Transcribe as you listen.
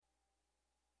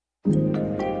Hey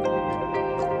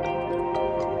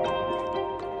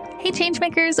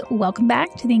Changemakers, welcome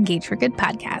back to the Engage for Good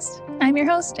podcast. I'm your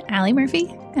host, Allie Murphy,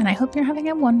 and I hope you're having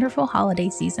a wonderful holiday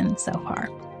season so far.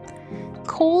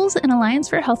 Kohl's and Alliance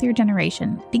for a Healthier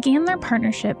Generation began their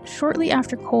partnership shortly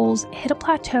after Kohl's hit a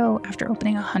plateau after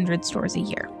opening 100 stores a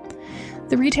year.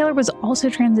 The retailer was also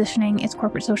transitioning its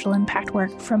corporate social impact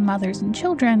work from mothers and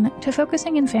children to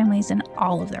focusing in families in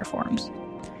all of their forms.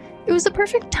 It was the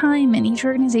perfect time in each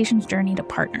organization's journey to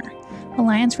partner.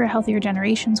 Alliance for a Healthier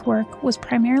Generation's work was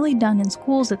primarily done in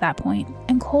schools at that point,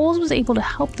 and Kohl's was able to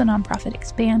help the nonprofit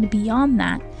expand beyond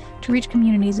that to reach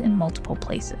communities in multiple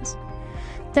places.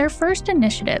 Their first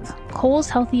initiative,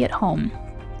 Kohl's Healthy at Home,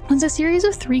 was a series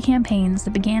of 3 campaigns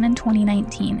that began in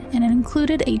 2019, and it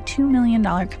included a $2 million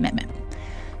commitment.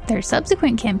 Their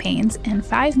subsequent campaigns and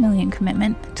 $5 million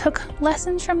commitment took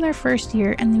lessons from their first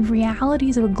year and the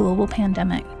realities of a global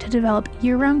pandemic to develop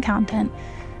year-round content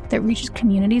that reaches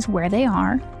communities where they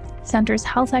are, centers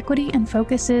health equity, and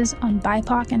focuses on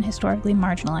BIPOC and historically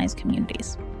marginalized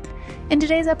communities. In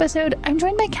today's episode, I'm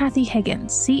joined by Kathy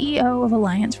Higgins, CEO of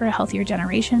Alliance for a Healthier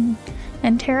Generation,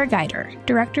 and Tara Geider,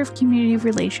 Director of Community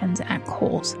Relations at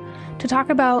Kohl's, to talk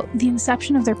about the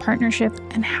inception of their partnership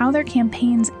and how their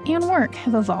campaigns and work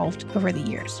have evolved over the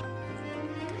years.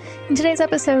 In today's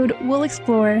episode, we'll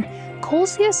explore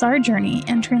Kohl's CSR journey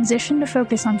and transition to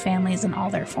focus on families in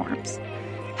all their forms,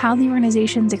 how the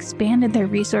organizations expanded their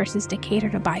resources to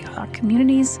cater to BIPOC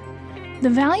communities, the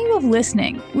value of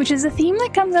listening, which is a theme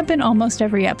that comes up in almost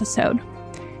every episode,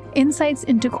 insights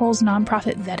into Kohl's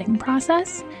nonprofit vetting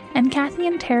process, and Kathy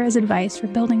and Tara's advice for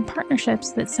building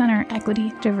partnerships that center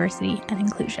equity, diversity, and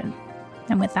inclusion.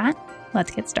 And with that,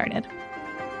 let's get started.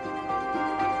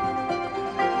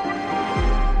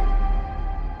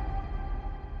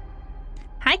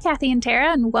 Hi, Kathy and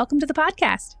Tara, and welcome to the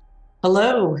podcast.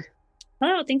 Hello.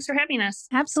 Hello, thanks for having us.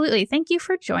 Absolutely. Thank you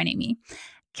for joining me.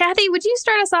 Kathy, would you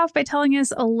start us off by telling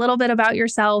us a little bit about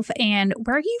yourself and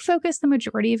where you focus the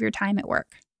majority of your time at work?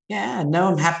 Yeah, no,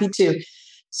 I'm happy to.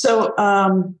 So,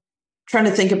 trying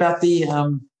to think about the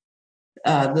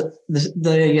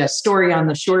story on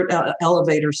the short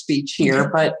elevator speech here,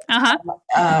 but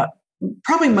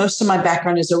probably most of my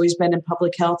background has always been in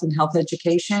public health and health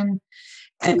education.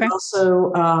 And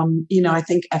also, I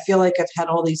feel like I've had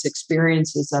all these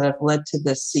experiences that have led to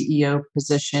this CEO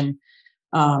position.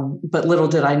 But little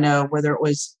did I know whether it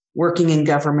was working in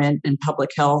government and public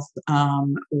health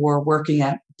or working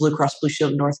at Blue Cross Blue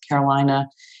Shield of North Carolina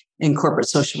in corporate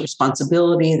social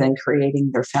responsibility, then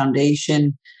creating their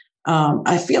foundation.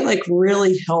 I feel like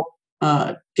really helped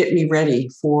get me ready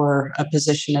for a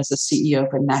position as a CEO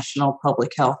of a national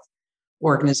public health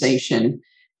organization.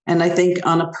 And I think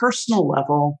on a personal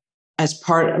level, as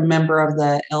a member of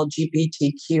the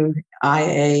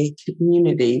LGBTQIA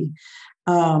community,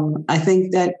 I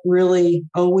think that really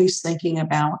always thinking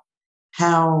about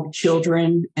how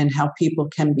children and how people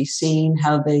can be seen,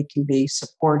 how they can be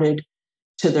supported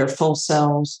to their full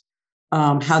selves,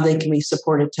 how they can be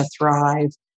supported to thrive,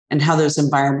 and how those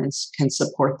environments can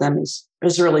support them is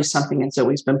really something that's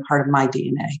always been part of my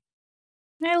DNA.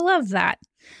 I love that.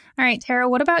 All right, Tara,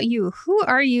 what about you? Who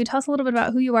are you? Tell us a little bit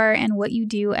about who you are and what you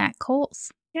do at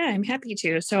Kohl's. Yeah, I'm happy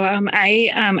to. So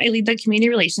I lead the community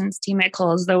relations team at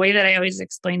Kohl's. The way that I always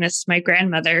explain this to my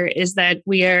grandmother is that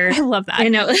we are... I love that. I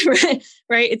know,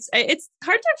 right? It's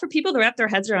hard for people to wrap their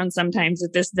heads around sometimes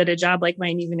that a job like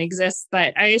mine even exists.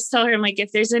 But I just tell her, I'm like,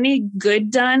 if there's any good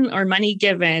done or money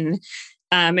given,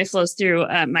 it flows through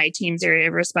my team's area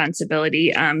of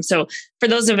responsibility. So for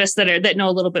those of us that know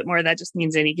a little bit more, that just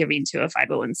means any giving to a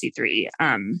 501c3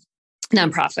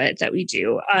 nonprofit that we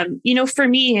do. For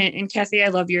me, and Kathy, I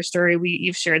love your story.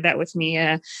 You've shared that with me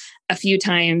a few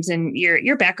times, and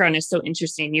your background is so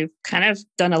interesting. You've kind of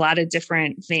done a lot of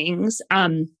different things.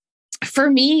 For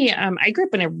me, I grew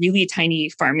up in a really tiny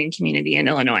farming community in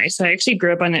Illinois. So I actually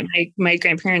grew up on it. My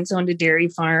grandparents owned a dairy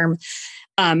farm.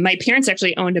 My parents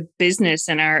actually owned a business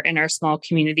in our small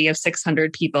community of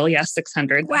 600 people. Yes,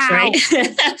 600. Wow.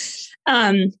 That's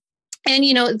right. And,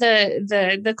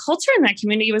 the culture in that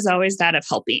community was always that of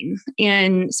helping.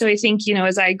 And so I think,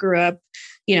 as I grew up,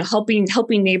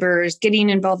 helping neighbors,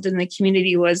 getting involved in the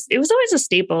community it was always a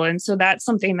staple. And so that's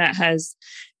something that has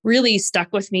really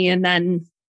stuck with me. And then,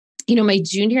 my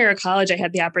junior year of college, I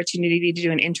had the opportunity to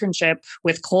do an internship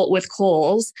with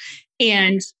Kohl's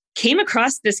and came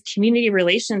across this community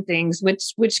relation things,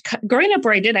 which growing up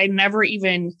where I did, I never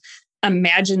even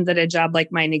imagined that a job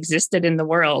like mine existed in the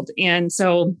world. And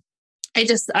so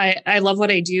I love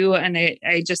what I do. And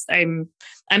I'm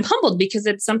humbled because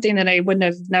it's something that I wouldn't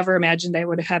have never imagined I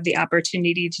would have had the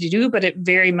opportunity to do, but it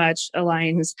very much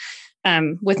aligns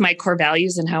with my core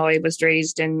values and how I was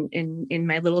raised in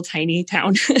my little tiny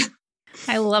town.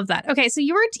 I love that. Okay, so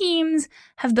your teams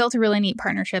have built a really neat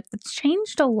partnership that's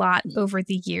changed a lot over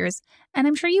the years, and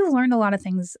I'm sure you've learned a lot of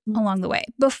things along the way.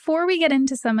 Before we get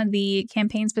into some of the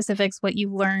campaign specifics, what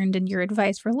you learned and your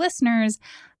advice for listeners,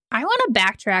 I want to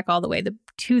backtrack all the way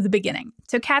to the beginning.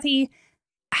 So Kathy,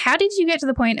 how did you get to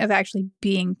the point of actually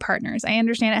being partners? I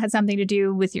understand it had something to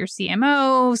do with your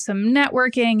CMO, some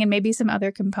networking, and maybe some other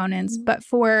components. But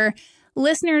for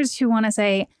listeners who want to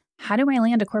say, how do I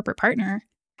land a corporate partner?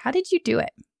 How did you do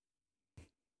it?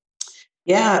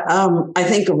 Yeah, I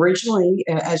think originally,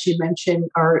 as you mentioned,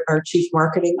 our chief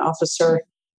marketing officer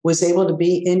was able to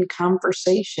be in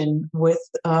conversation with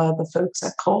the folks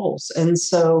at Kohl's. And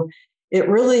so it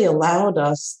really allowed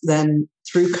us then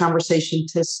through conversation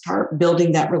to start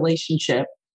building that relationship.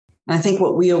 And I think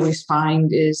what we always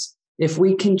find is if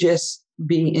we can just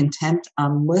be intent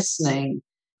on listening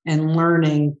and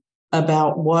learning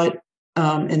about what,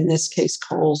 in this case,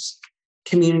 Kohl's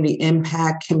community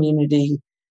impact, community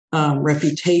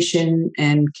reputation,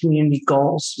 and community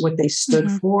goals, what they stood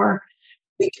for,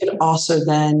 we could also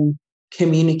then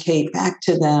communicate back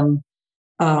to them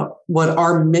what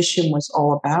our mission was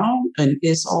all about and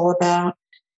is all about,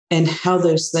 and how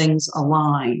those things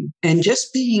align. And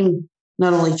just being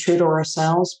not only true to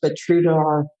ourselves, but true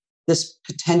to this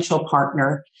potential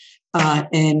partner,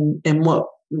 and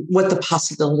what the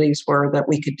possibilities were that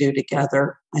we could do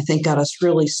together, I think got us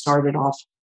really started off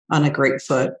on a great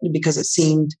foot, because it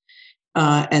seemed,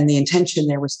 and the intention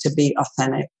there was to be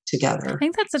authentic together. I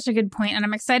think that's such a good point, and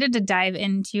I'm excited to dive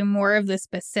into more of the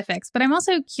specifics. But I'm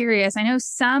also curious. I know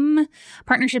some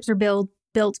partnerships are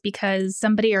built because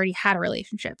somebody already had a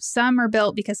relationship. Some are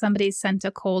built because somebody sent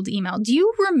a cold email. Do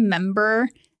you remember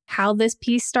how this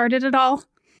piece started at all?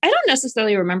 I don't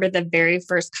necessarily remember the very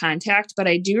first contact, but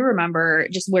I do remember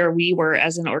just where we were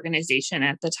as an organization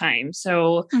at the time.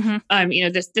 So,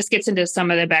 this gets into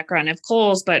some of the background of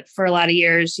Kohl's, but for a lot of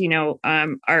years,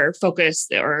 our focus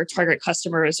or target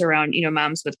customer is around,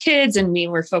 moms with kids. And we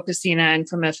were focusing on,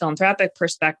 from a philanthropic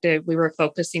perspective, we were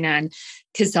focusing on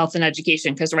kids' health and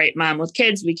education, because, right, mom with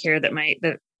kids, we care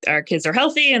that our kids are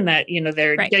healthy and that,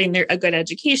 they're getting a good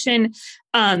education.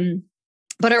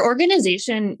 But our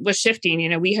organization was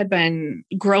shifting. We had been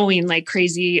growing like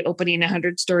crazy, opening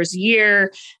 100 stores a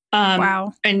year.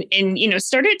 Wow. And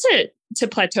started to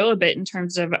plateau a bit in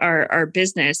terms of our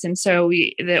business. And so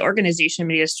the organization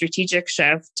made a strategic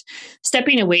shift,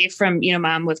 stepping away from,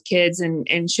 mom with kids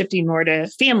and shifting more to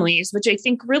families, which I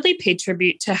think really paid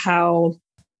tribute to how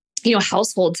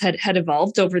households had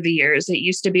evolved over the years. It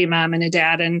used to be a mom and a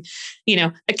dad and,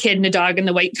 a kid and a dog and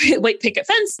the white picket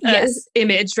fence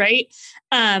image, right?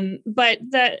 But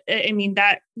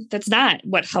that's not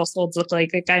what households look like.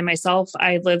 Like I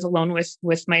live alone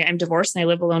I'm divorced and I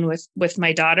live alone with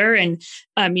my daughter. And,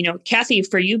 Kathy,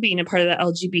 for you being a part of the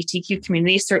LGBTQ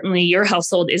community, certainly your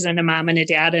household isn't a mom and a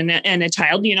dad and a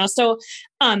child, so,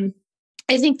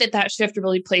 I think that shift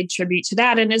really played tribute to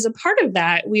that. And as a part of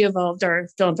that, we evolved our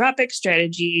philanthropic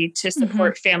strategy to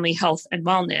support family health and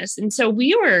wellness. And so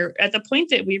we were at the point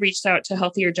that we reached out to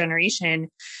Healthier Generation.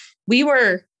 We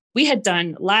had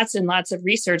done lots and lots of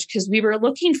research because we were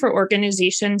looking for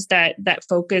organizations that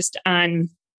focused on,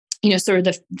 sort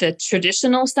of the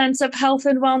traditional sense of health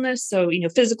and wellness. So,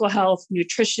 physical health,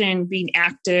 nutrition, being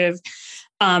active,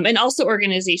 and also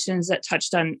organizations that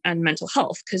touched on mental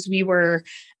health, because we were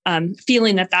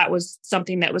feeling that was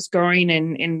something that was growing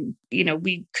and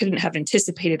we couldn't have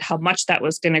anticipated how much that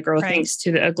was going to grow thanks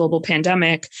to a global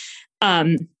pandemic.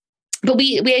 But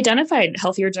we identified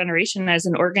Healthier Generation as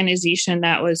an organization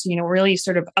that was, really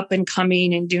sort of up and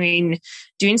coming and doing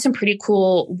some pretty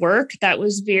cool work that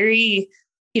was very,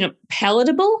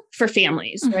 palatable for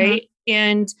families, right?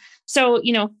 And so,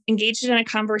 engaged in a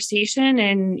conversation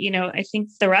and, I think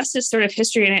the rest is sort of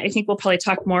history. And I think we'll probably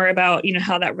talk more about,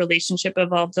 how that relationship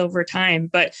evolved over time.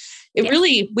 But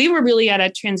we were really at a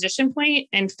transition point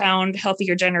and found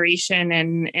Healthier Generation.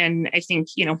 And I think,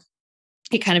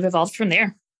 it kind of evolved from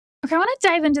there. Okay, I want to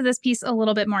dive into this piece a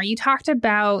little bit more. You talked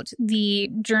about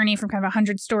the journey from kind of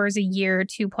 100 stores a year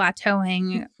to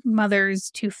plateauing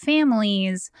mothers to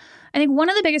families. I think one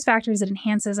of the biggest factors that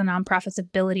enhances a nonprofit's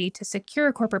ability to secure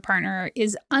a corporate partner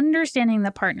is understanding the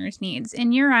partner's needs.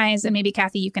 In your eyes, and maybe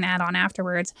Kathy, you can add on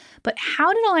afterwards, but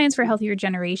how did Alliance for Healthier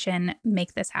Generation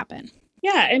make this happen?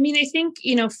 Yeah, I mean, I think,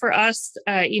 for us,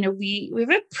 we have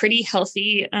a pretty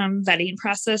healthy vetting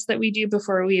process that we do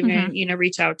before we even,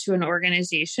 reach out to an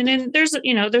organization. And there's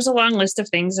a long list of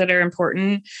things that are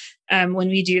important when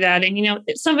we do that. And,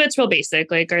 some of it's real basic,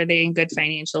 like, are they in good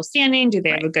financial standing? Do they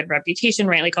have a good reputation,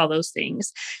 right? Like all those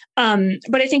things.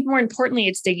 But I think more importantly,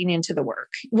 it's digging into the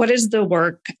work. What is the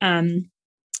work?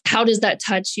 How does that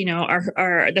touch,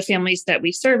 the families that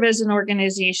we serve as an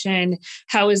organization?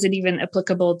 How is it even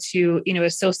applicable to,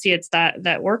 associates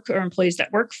that work or employees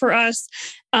that work for us?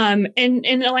 And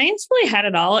Alliance really had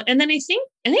it all. And then I think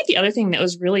the other thing that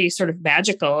was really sort of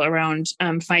magical around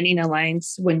finding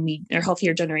Alliance or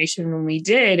Healthier Generation when we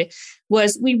did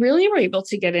was we really were able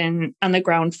to get in on the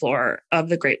ground floor of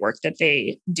the great work that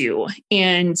they do.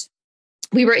 And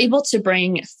we were able to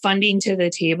bring funding to the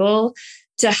table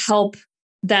to help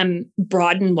them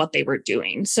broaden what they were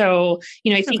doing. So,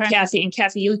 I think Kathy,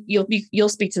 you'll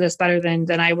speak to this better than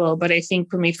I will, but I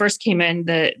think when we first came in,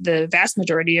 the vast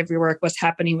majority of your work was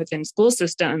happening within school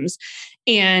systems.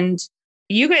 And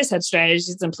you guys had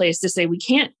strategies in place to say, we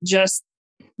can't just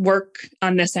work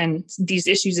on this and these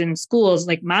issues in schools.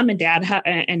 Like mom and dad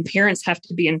and parents have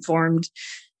to be informed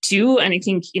too. And I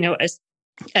think,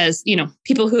 as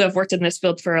people who have worked in this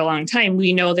field for a long time,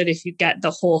 we know that if you get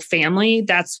the whole family,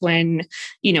 that's when,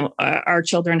 our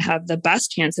children have the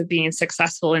best chance of being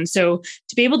successful. And so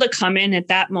to be able to come in at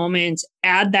that moment,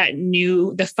 add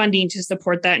the funding to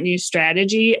support that new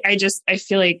strategy, I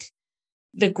feel like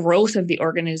the growth of the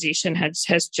organization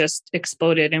has just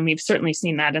exploded. And we've certainly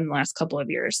seen that in the last couple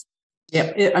of years.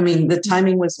 Yeah, the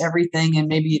timing was everything, and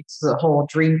maybe it's the whole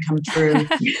dream come true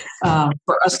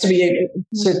for us to be able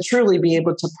to truly be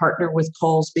able to partner with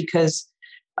Kohl's, because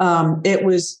it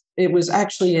was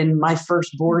actually in my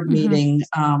first board meeting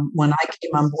when I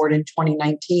came on board in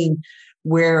 2019,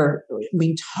 where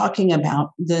talking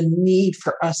about the need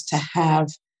for us to have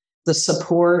the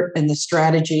support and the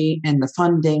strategy and the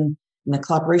funding and the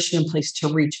collaboration in place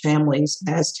to reach families,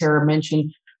 as Tara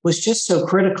mentioned, was just so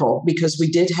critical, because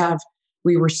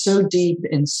we were so deep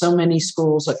in so many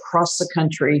schools across the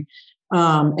country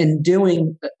and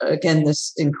doing, again,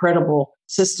 this incredible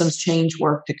systems change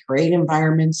work to create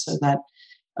environments so that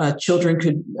children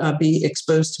could be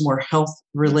exposed to more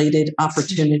health-related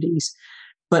opportunities.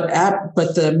 But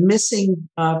the missing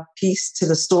piece to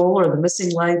the stool, or the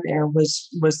missing leg there, was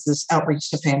this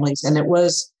outreach to families. And it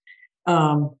was,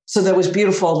 so that was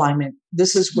beautiful alignment.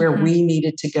 This is where we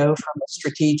needed to go from a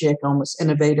strategic, almost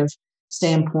innovative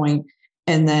standpoint.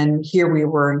 And then here we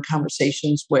were in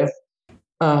conversations with,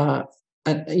 a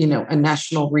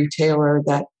national retailer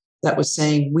that was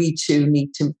saying we too need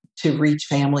to reach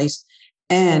families,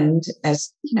 and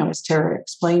as Tara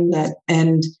explained that,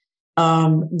 and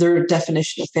their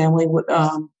definition of family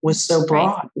was so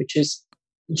broad, which is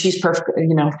she's perfect.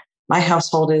 My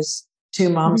household is 2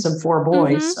 moms and 4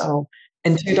 boys, so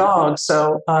and 2 dogs,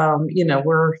 so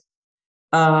we're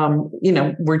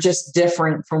just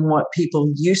different from what people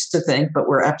used to think, but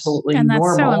we're absolutely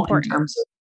normal in terms of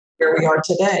where we are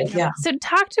today. Yeah. So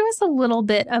talk to us a little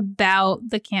bit about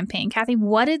the campaign. Kathy,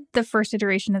 what did the first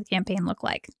iteration of the campaign look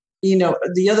like?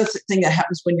 The other thing that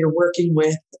happens when you're working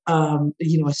with, a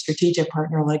strategic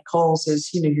partner like Kohl's is,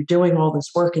 you're doing all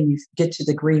this work and you get to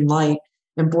the green light,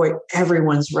 and boy,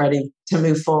 everyone's ready to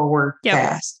move forward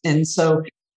fast. And so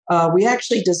we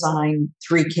actually designed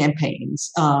 3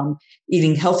 campaigns,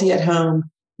 eating healthy at home,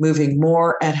 moving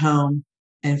more at home,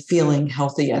 and feeling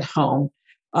healthy at home,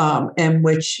 and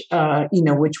which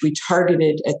we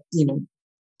targeted at,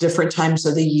 different times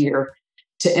of the year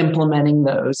to implementing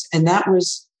those. And that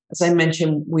was, as I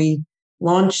mentioned, we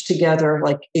launched together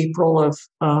like April of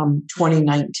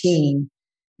 2019.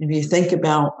 If you think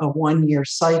about a 1-year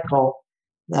cycle,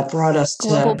 that brought us to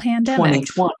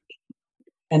 2020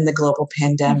 and the global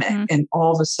pandemic. And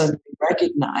all of a sudden we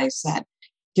recognize that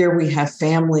here we have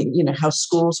family, how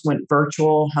schools went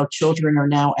virtual, how children are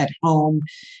now at home.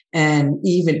 And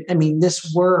even, this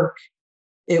work,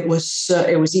 it was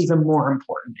even more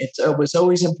important. It was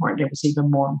always important. It was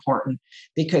even more important,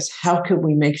 because how could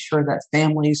we make sure that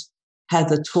families had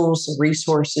the tools, the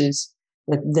resources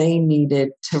that they needed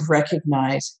to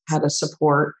recognize how to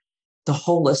support the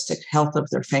holistic health of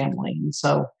their family? And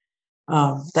so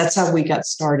that's how we got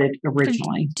started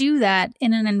originally. To do that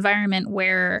in an environment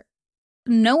where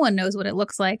no one knows what it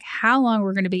looks like, how long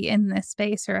we're going to be in this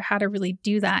space, or how to really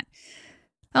do that.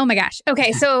 Oh my gosh.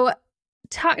 Okay. So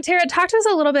Tara, talk to us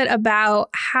a little bit about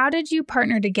how did you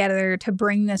partner together to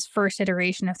bring this first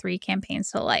iteration of 3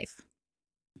 campaigns to life?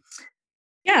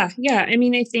 Yeah. I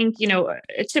mean, I think,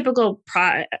 a typical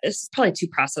it's probably too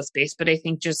process based, but I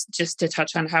think just to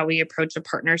touch on how we approach a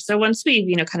partner. So once we've,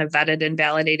 kind of vetted and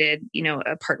validated,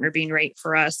 a partner being right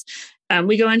for us,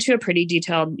 we go into a pretty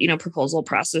detailed, proposal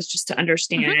process just to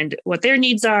understand what their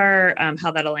needs are,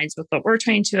 how that aligns with what we're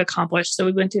trying to accomplish. So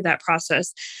we went through that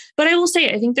process. But I will say,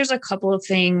 I think there's a couple of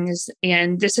things,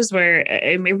 and this is where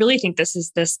I really think this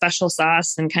is the special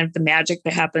sauce and kind of the magic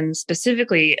that happens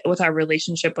specifically with our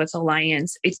relationship with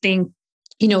Alliance. I think,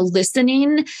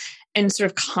 listening and sort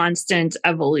of constant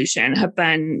evolution have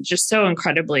been just so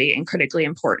incredibly and critically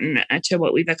important to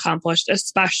what we've accomplished,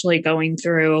 especially going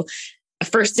through a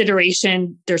first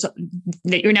iteration.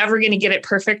 You're never going to get it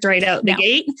perfect right out the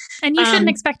gate. And you shouldn't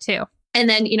expect to. And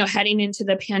then, heading into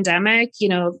the pandemic,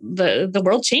 the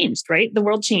world changed, right? The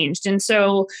world changed. And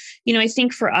so, I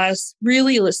think for us,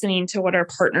 really listening to what our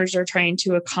partners are trying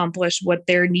to accomplish, what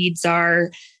their needs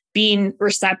are, being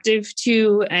receptive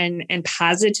to and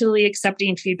positively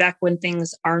accepting feedback when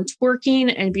things aren't working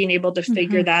and being able to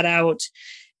figure that out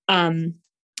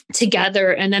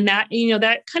together. And then that,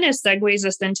 that kind of segues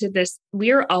us into this.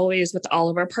 We are always with all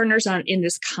of our partners in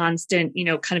this constant,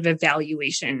 kind of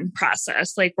evaluation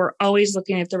process. Like we're always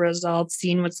looking at the results,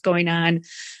 seeing what's going on,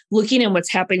 looking at what's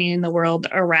happening in the world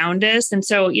around us. And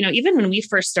so, even when we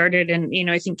first started, and,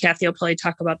 I think Kathy will probably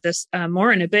talk about this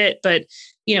more in a bit, but,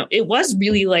 it was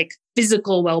really like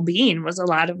physical well-being was a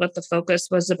lot of what the focus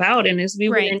was about. And as we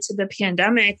went into the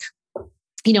pandemic,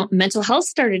 mental health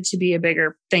started to be a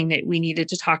bigger thing that we needed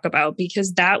to talk about,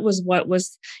 because that was what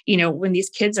was, when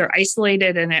these kids are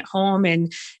isolated and at home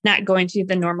and not going through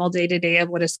the normal day-to-day of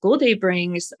what a school day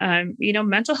brings,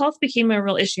 mental health became a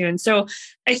real issue. And so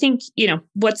I think,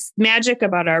 what's magic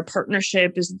about our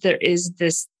partnership is there is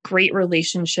this great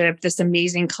relationship, this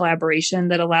amazing collaboration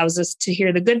that allows us to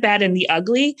hear the good, bad, and the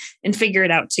ugly and figure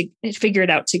it out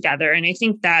together. And I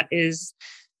think that is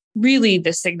really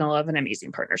the signal of an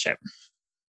amazing partnership.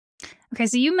 Okay,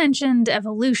 so you mentioned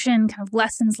evolution, kind of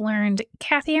lessons learned.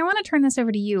 Kathy, I want to turn this over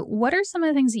to you. What are some of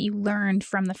the things that you learned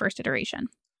from the first iteration?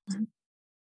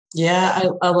 Yeah,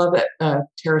 I love it.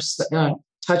 Tara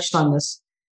touched on this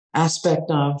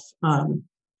aspect of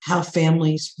how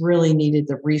families really needed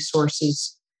the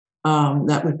resources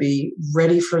that would be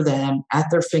ready for them at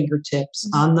their fingertips,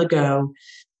 on the go,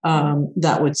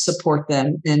 that would support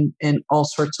them in all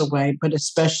sorts of ways, but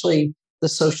especially the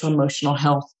social emotional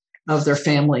health of their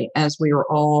family, as we were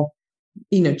all,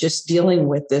 just dealing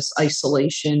with this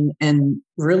isolation and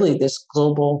really this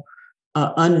global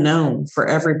unknown for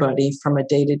everybody from a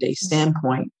day-to-day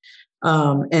standpoint.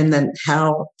 And then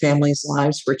how families'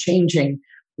 lives were changing,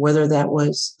 whether that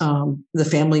was the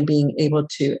family being able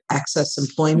to access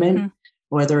employment,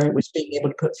 whether it was being able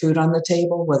to put food on the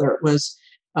table, whether it was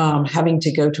having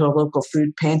to go to a local food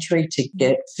pantry to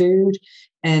get food,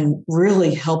 and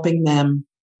really helping them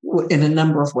in a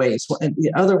number of ways.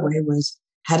 The other way was,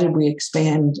 how did we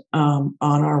expand on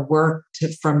our work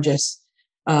from just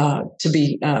to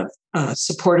be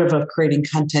supportive of creating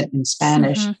content in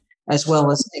Spanish as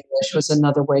well as English was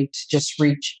another way to just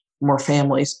reach more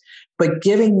families. But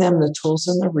giving them the tools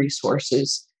and the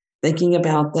resources, thinking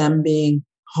about them being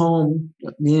home,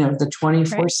 the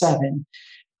 24/7,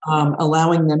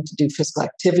 allowing them to do physical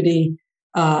activity,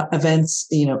 events,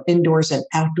 indoors and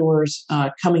outdoors,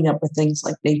 coming up with things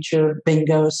like nature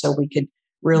bingo, so we could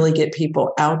really get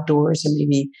people outdoors and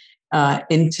maybe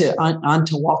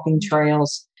onto walking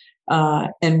trails,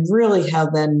 and really how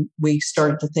then we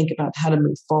started to think about how to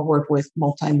move forward with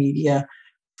multimedia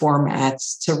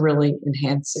formats to really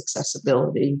enhance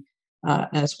accessibility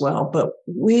as well. But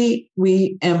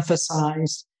we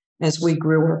emphasized, as we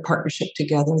grew our partnership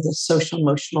together, the social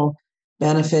emotional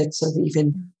benefits of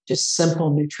even just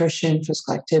simple nutrition,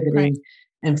 physical activity,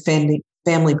 and family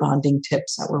bonding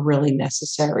tips that were really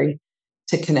necessary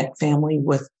to connect families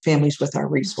with our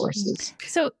resources.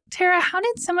 So, Tara, how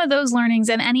did some of those learnings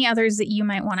and any others that you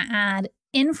might want to add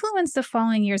influence the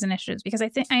following year's initiatives? Because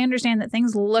I understand that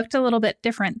things looked a little bit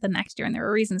different the next year, and there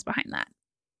were reasons behind that.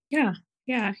 Yeah.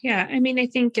 I mean, I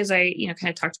think as I, kind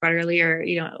of talked about earlier,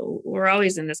 we're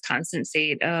always in this constant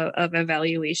state of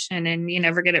evaluation, and you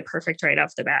never get it perfect right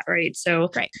off the bat. Right. So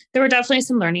there were definitely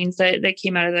some learnings that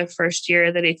came out of the first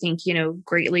year that I think,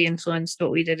 greatly influenced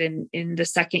what we did in the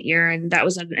second year. And that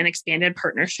was an expanded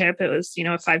partnership. It was, a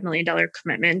 $5 million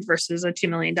commitment versus a $2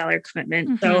 million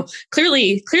commitment. So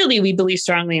clearly we believe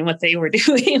strongly in what they were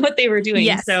doing.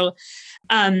 Yes. So,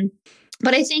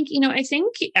 but I think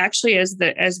actually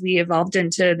as we evolved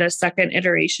into the second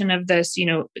iteration of this,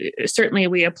 certainly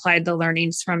we applied the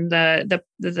learnings from the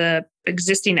the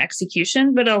existing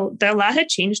execution, but a lot had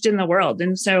changed in the world.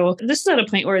 And so this is at a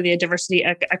point where the diversity,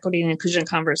 equity, and inclusion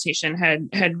conversation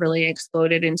had really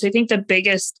exploded. And so I think the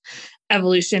biggest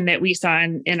evolution that we saw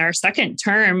in our second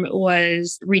term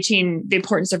was the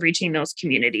importance of reaching those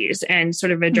communities and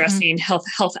sort of addressing health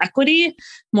equity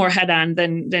more head on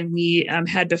than we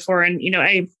had before. And,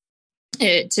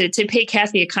 to pay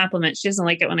Kathy a compliment, she doesn't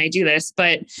like it when I do this,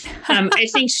 but I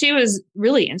think she was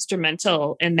really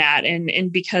instrumental in that.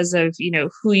 And because of,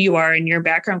 who you are and your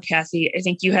background, Kathy, I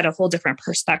think you had a whole different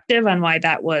perspective on why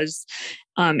that was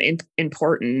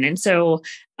important. And so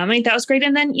I think that was great.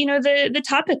 And then, the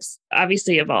topics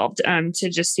obviously evolved to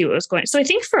just see what was going on. So I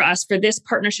think for us, for this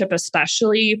partnership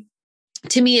especially,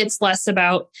 to me, it's less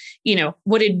about,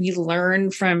 what did we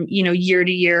learn from, year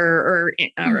to year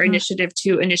or initiative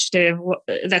to initiative.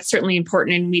 That's certainly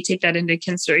important. And we take that into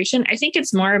consideration. I think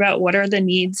it's more about what are the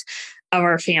needs of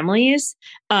our families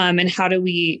and how do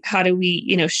we,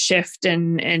 shift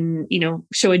and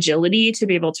show agility to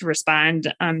be able to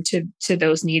respond to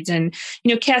those needs. And,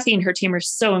 Kathy and her team are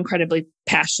so incredibly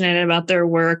passionate about their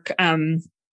work.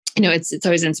 It's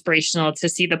always inspirational to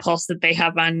see the pulse that they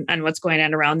have on what's going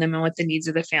on around them and what the needs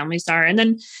of the families are. And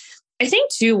then I think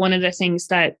too, one of the things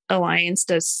that Alliance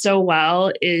does so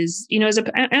well is,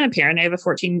 I'm a parent, I have a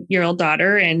 14-year-old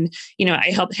daughter, and,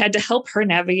 I had to help her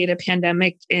navigate a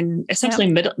pandemic in essentially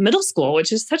middle school,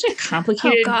 which is such a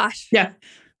complicated,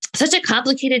 such a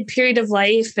complicated period of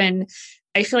life. And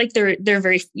I feel like they're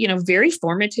very, very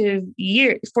formative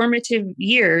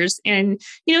years. And,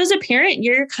 as a parent,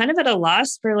 you're kind of at a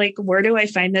loss for like, where do I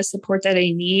find the support that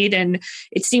I need? And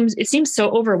it seems so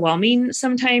overwhelming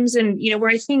sometimes. And, where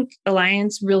I think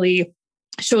Alliance really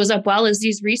shows up well is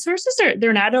these resources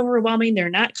they're not overwhelming. They're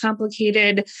not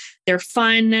complicated. They're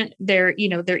fun. They're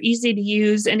easy to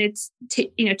use. And it's,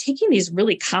 taking these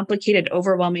really complicated,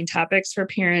 overwhelming topics for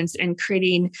parents and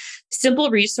creating simple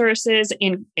resources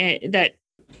and that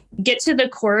get to the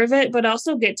core of it, but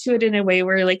also get to it in a way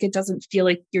where like, it doesn't feel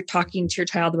like you're talking to your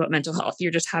child about mental health.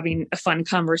 You're just having a fun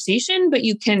conversation, but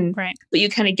you kind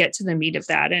of get to the meat of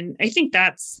that. And I think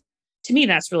to me,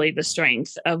 that's really the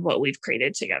strength of what we've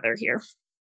created together here.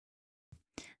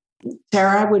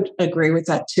 Tara, I would agree with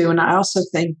that too. And I also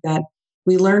think that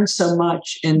we learned so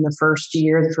much in the first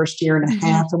year and a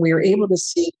half, and we were able to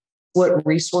see what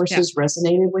resources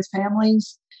resonated with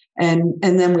families. And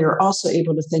then we were also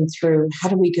able to think through, how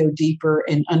do we go deeper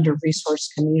in under-resourced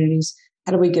communities?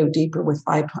 How do we go deeper with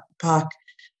BIPOC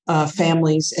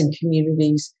families and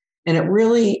communities? And it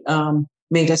really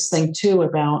made us think too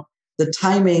about the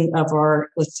timing of our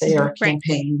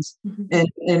campaigns.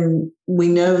 And we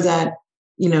know that,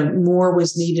 more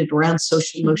was needed around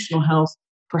social emotional health,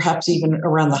 perhaps even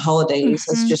around the holidays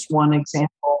as just one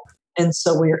example. And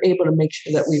so we were able to make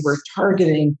sure that we were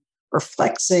targeting or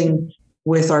flexing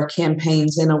with our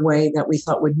campaigns in a way that we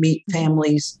thought would meet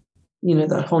families,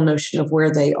 the whole notion of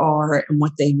where they are and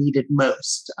what they needed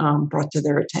most brought to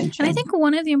their attention. And I think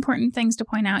one of the important things to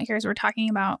point out here as we're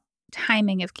talking about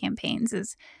timing of campaigns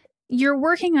is you're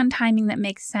working on timing that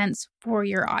makes sense for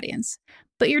your audience.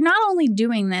 But you're not only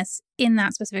doing this in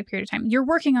that specific period of time, you're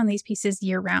working on these pieces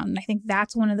year round. And I think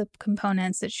that's one of the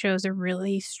components that shows a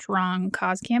really strong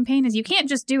cause campaign is you can't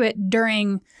just do it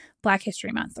during Black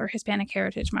History Month or Hispanic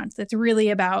Heritage Month. It's really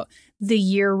about the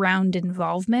year-round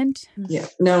involvement. Yeah,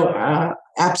 no,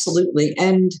 absolutely.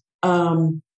 And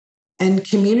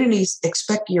communities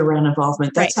expect year-round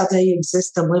involvement. That's how they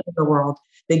exist and live in the world.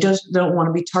 They just don't want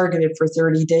to be targeted for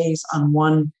 30 days on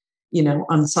one,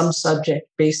 on some subject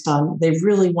based on, they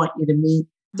really want you to meet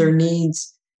their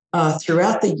needs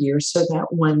throughout the year so that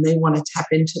when they want to tap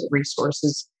into the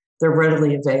resources, they're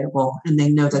readily available and they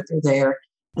know that they're there.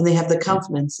 And they have the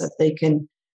confidence that they can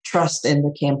trust in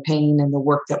the campaign and the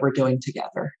work that we're doing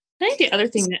together. I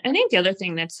think the other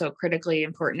thing that's so critically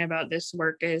important about this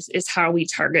work is how we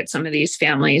target some of these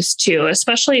families too,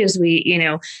 especially as we,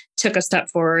 took a step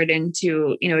forward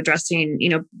into, addressing,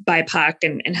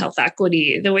 BIPOC and health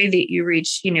equity, the way that you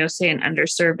reach, say an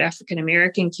underserved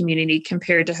African-American community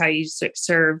compared to how you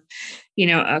serve,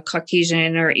 a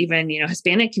Caucasian or even,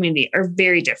 Hispanic community are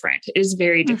very different. It is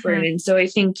very different. And so I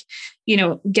think,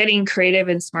 getting creative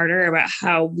and smarter about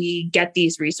how we get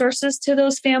these resources to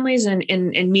those families and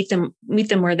meet them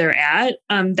where they're at.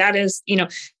 That is,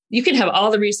 you can have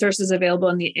all the resources available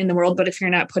in the world, but if you're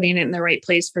not putting it in the right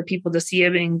place for people to see it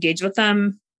and engage with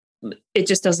them, it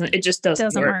just doesn't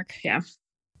work. Yeah.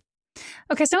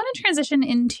 Okay. So I want to transition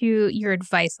into your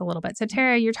advice a little bit. So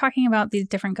Tara, you're talking about these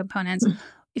different components.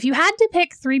 If you had to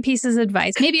pick 3 pieces of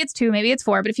advice, maybe it's 2, maybe it's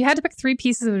 4, but if you had to pick 3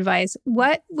 pieces of advice,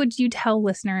 what would you tell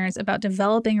listeners about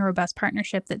developing a robust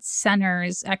partnership that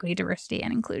centers equity, diversity,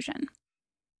 and inclusion?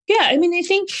 Yeah, I mean, I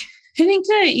think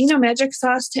the, magic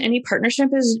sauce to any partnership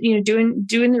is, doing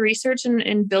the research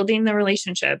and building the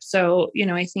relationship. So,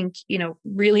 I think,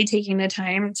 really taking the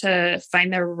time to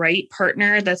find the right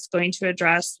partner that's going to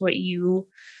address what you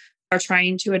are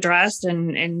trying to address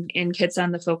and hits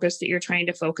on the focus that you're trying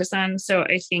to focus on. So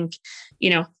I think,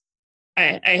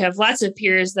 I have lots of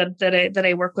peers that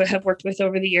I have worked with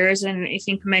over the years. And I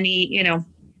think many,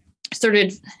 sort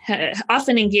of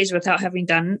often engage without having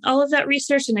done all of that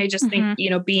research. And I just think,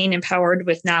 being empowered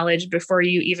with knowledge before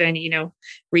you even,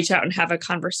 reach out and have a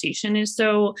conversation is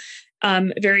so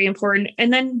very important.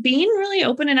 And then being really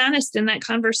open and honest in that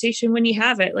conversation when you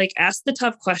have it, like ask the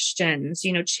tough questions,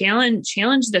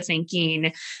 challenge the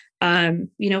thinking,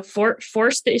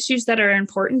 force the issues that are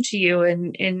important to you.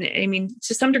 And I mean,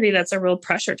 to some degree, that's a real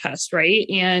pressure test, right?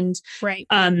 And right.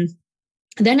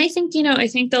 Then I think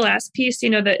the last piece,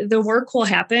 the work will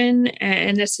happen.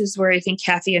 And this is where I think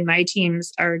Kathy and my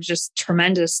teams are just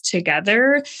tremendous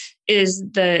together, is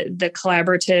the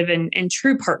collaborative and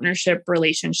true partnership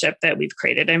relationship that we've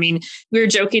created. I mean, we were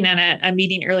joking on a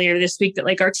meeting earlier this week that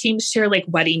like our teams share like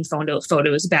wedding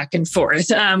photos back and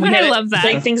forth. I love that.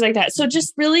 Like things like that. So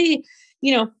just really,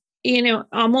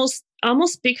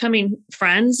 almost becoming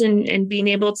friends and being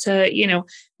able to,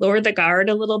 lower the guard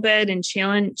a little bit and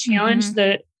challenge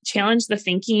the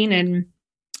thinking. And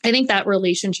I think that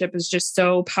relationship is just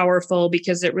so powerful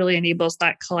because it really enables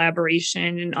that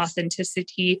collaboration and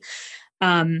authenticity.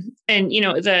 I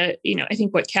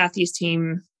think what Kathy's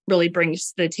team really brings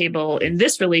to the table in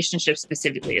this relationship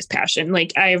specifically is passion.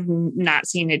 Like I have not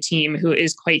seen a team who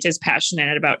is quite as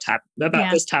passionate about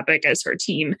this topic as her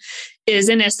team is.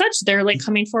 And as such, they're like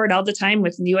coming forward all the time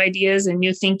with new ideas and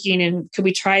new thinking. And could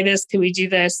we try this? Could we do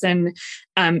this? And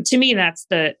to me, that's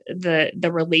the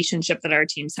relationship that our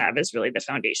teams have is really the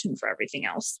foundation for everything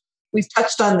else. We've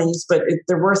touched on these, but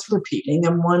they're worth repeating.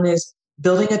 And one is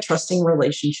building a trusting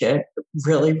relationship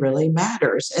really, really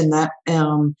matters. And that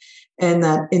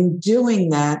in doing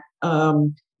that,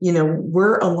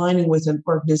 we're aligning with an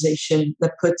organization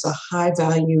that puts a high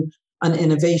value on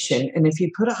innovation. And if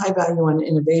you put a high value on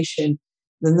innovation,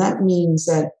 then that means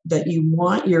that you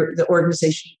want the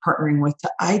organization you're partnering with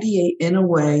to ideate in a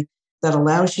way that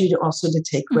allows you to also to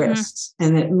take risks.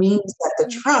 And it means that the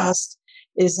trust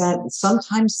is that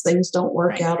sometimes things don't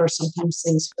work out or sometimes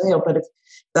things fail. But if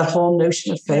that whole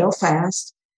notion of fail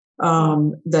fast,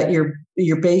 that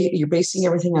you're basing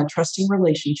everything on trusting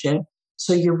relationship.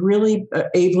 So you're really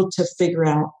able to figure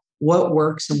out what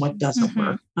works and what doesn't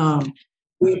work.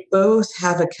 We both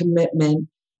have a commitment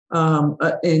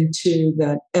into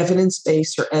that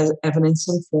evidence-based or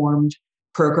evidence-informed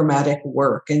programmatic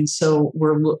work. And so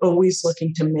we're always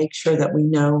looking to make sure that we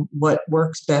know what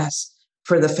works best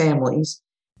for the families.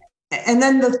 And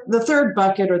then the third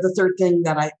bucket or the third thing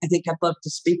that I think I'd love to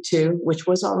speak to, which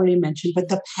was already mentioned, but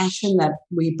the passion that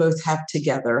we both have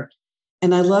together.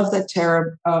 And I love that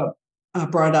Tara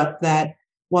brought up that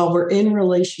while we're in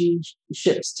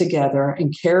relationships together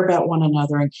and care about one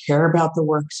another and care about the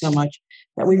work so much,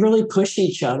 that we really push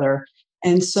each other.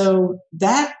 And so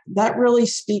that really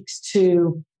speaks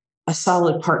to a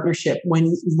solid partnership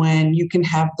when you can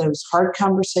have those hard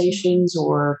conversations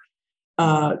or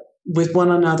with one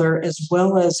another, as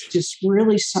well as just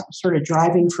really sort of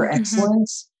driving for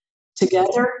excellence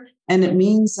together. And it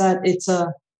means that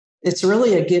it's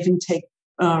really a give and take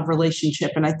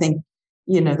relationship. And I think,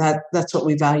 that's what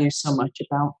we value so much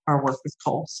about our work with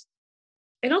Kohl's.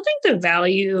 I don't think the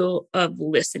value of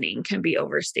listening can be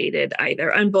overstated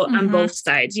either on both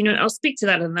sides. I'll speak to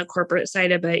that on the corporate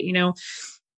side a bit.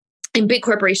 In big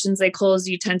corporations like Kohl's,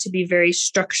 you tend to be very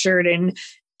structured and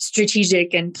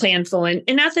strategic and planful.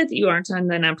 And not that you aren't on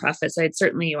the nonprofit side,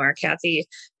 certainly you are, Kathy.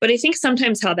 But I think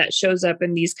sometimes how that shows up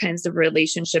in these kinds of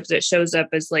relationships, it shows up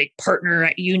as like,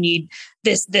 partner, you need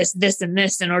this, and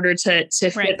this in order to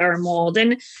fit our mold.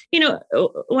 And,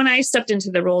 when I stepped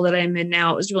into the role that I'm in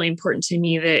now, it was really important to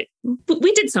me that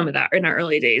we did some of that in our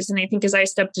early days. And I think as I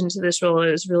stepped into this role,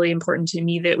 it was really important to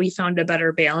me that we found a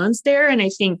better balance there. And I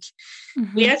think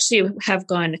we actually have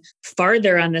gone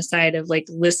farther on the side of like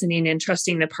listening and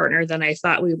trusting the partner than I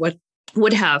thought we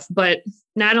would have. But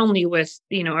not only with,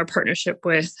 our partnership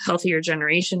with Healthier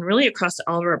Generation, really across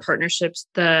all of our partnerships,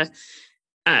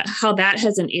 how that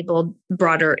has enabled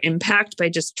broader impact by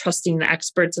just trusting the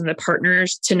experts and the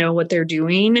partners to know what they're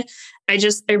doing. I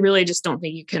really just don't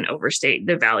think you can overstate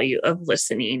the value of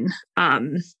listening.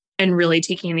 And and really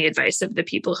taking the advice of the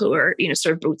people who are,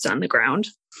 sort of boots on the ground.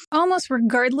 Almost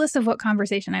regardless of what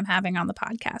conversation I'm having on the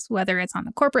podcast, whether it's on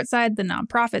the corporate side, the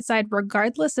nonprofit side,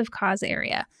 regardless of cause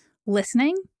area,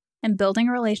 listening and building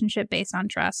a relationship based on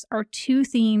trust are two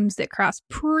themes that cross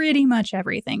pretty much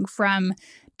everything from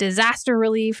disaster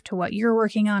relief to what you're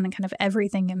working on and kind of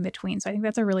everything in between. So I think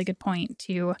that's a really good point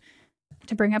to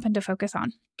bring up and to focus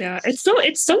on. Yeah, it's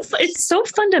so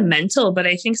fundamental, but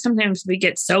I think sometimes we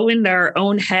get so into our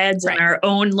own heads and our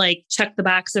own check the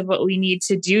box of what we need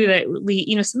to do that we,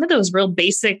 some of those real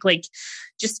basic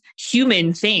just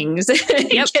human things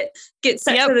get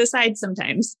set to the side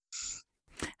sometimes.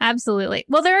 Absolutely.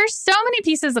 Well, there are so many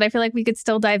pieces that I feel like we could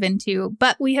still dive into,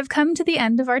 but we have come to the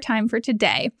end of our time for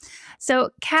today. So,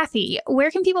 Kathy,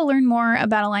 where can people learn more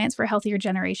about Alliance for a Healthier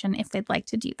Generation if they'd like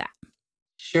to do that?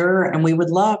 Sure. And we would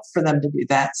love for them to do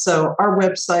that. So our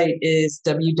website is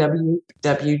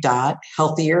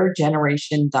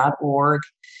www.healthiergeneration.org.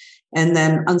 And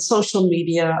then on social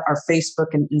media, our Facebook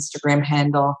and Instagram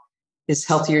handle is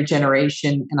Healthier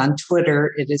Generation. And on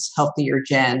Twitter, it is Healthier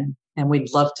Gen. And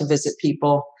we'd love to visit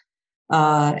people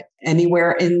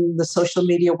anywhere in the social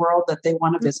media world that they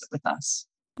want to visit with us.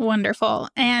 Wonderful.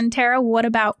 And Tara, what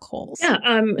about Kohl's?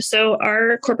 Yeah. So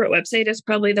our corporate website is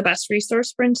probably the best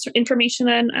resource for information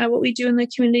on what we do in the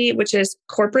community, which is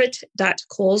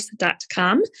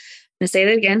corporate.kohls.com. I'm going to say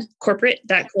that again,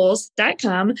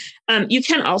 corporate.kohls.com. You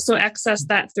can also access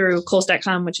that through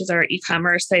kohls.com, which is our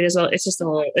e-commerce site as well. It's just a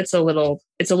little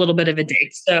bit of a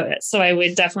dig. So I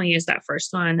would definitely use that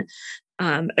first one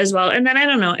as well. And then I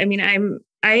don't know. I mean,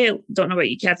 I don't know about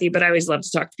you, Kathy, but I always love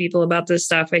to talk to people about this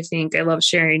stuff. I think I love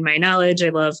sharing my knowledge. I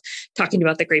love talking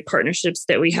about the great partnerships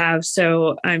that we have.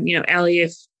 So, Allie,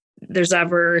 if there's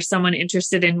ever someone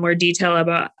interested in more detail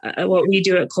about what we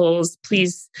do at Kohl's,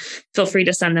 please feel free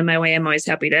to send them my way. I'm always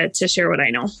happy to share what I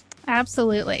know.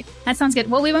 Absolutely. That sounds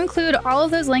good. Well, we will include all of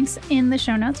those links in the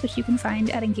show notes, which you can find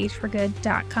at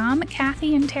engageforgood.com.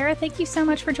 Kathy and Tara, thank you so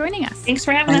much for joining us. Thanks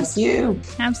for having us. Thank you.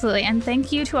 Absolutely. And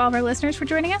thank you to all of our listeners for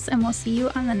joining us, and we'll see you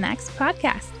on the next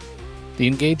podcast. The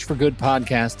Engage for Good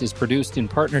podcast is produced in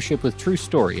partnership with True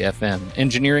Story FM,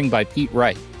 engineering by Pete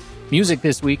Wright. Music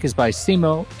this week is by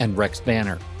Simo and Rex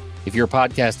Banner. If your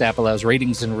podcast app allows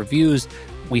ratings and reviews,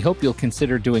 we hope you'll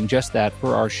consider doing just that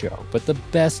for our show. But the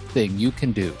best thing you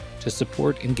can do to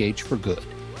support Engage for Good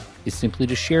is simply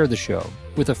to share the show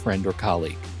with a friend or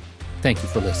colleague. Thank you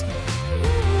for listening.